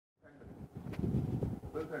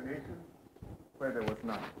built a nation where there was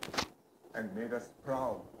none and made us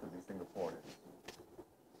proud to be Singaporeans.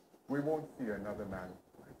 We won't see another man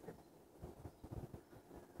like him.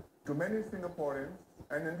 To many Singaporeans,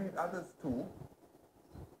 and indeed others too,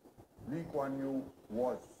 Lee Kuan Yew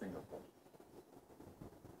was Singapore.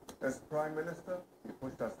 As Prime Minister, he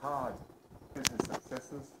pushed us hard in his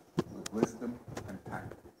successes with wisdom and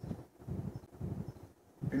tact.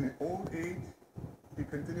 In his old age, he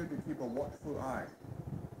continued to keep a watchful eye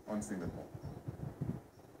on Singapore.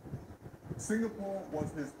 Singapore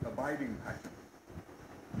was his abiding passion.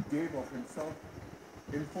 He gave of himself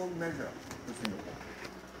in full measure to Singapore.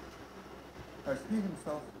 As he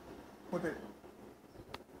himself put it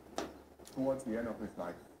towards the end of his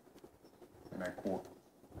life, and I quote,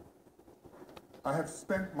 "I have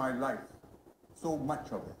spent my life, so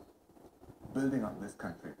much of it, building up this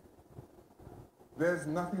country. There's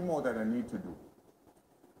nothing more that I need to do.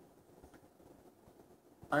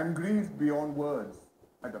 I'm grieved beyond words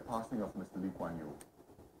at the passing of Mr. Lee Kuan Yew.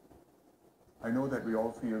 I know that we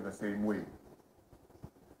all feel the same way.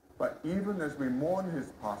 But even as we mourn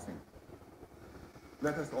his passing,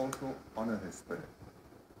 let us also honor his spirit.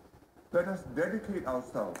 Let us dedicate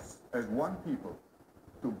ourselves as one people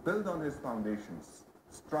to build on his foundations,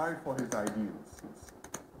 strive for his ideals,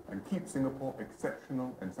 and keep Singapore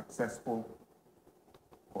exceptional and successful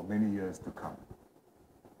for many years to come.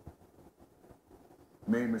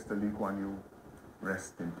 May Mr. Lee Kuan Yew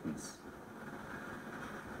rest in peace."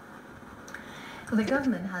 The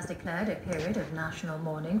government has declared a period of national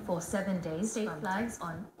mourning for 7 days. State flags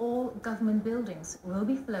on all government buildings will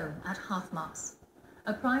be flown at half-mast.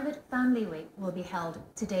 A private family wake will be held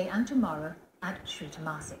today and tomorrow at Sri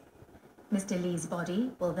Temasek. Mr. Lee's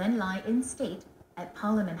body will then lie in state at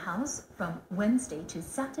Parliament House from Wednesday to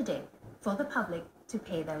Saturday for the public to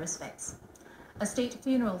pay their respects. A state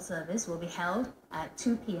funeral service will be held at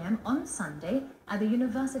 2 p.m. on Sunday at the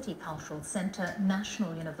University Cultural Centre,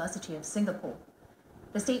 National University of Singapore.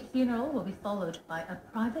 The state funeral will be followed by a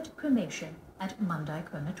private cremation at Mandai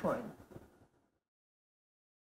Crematorium.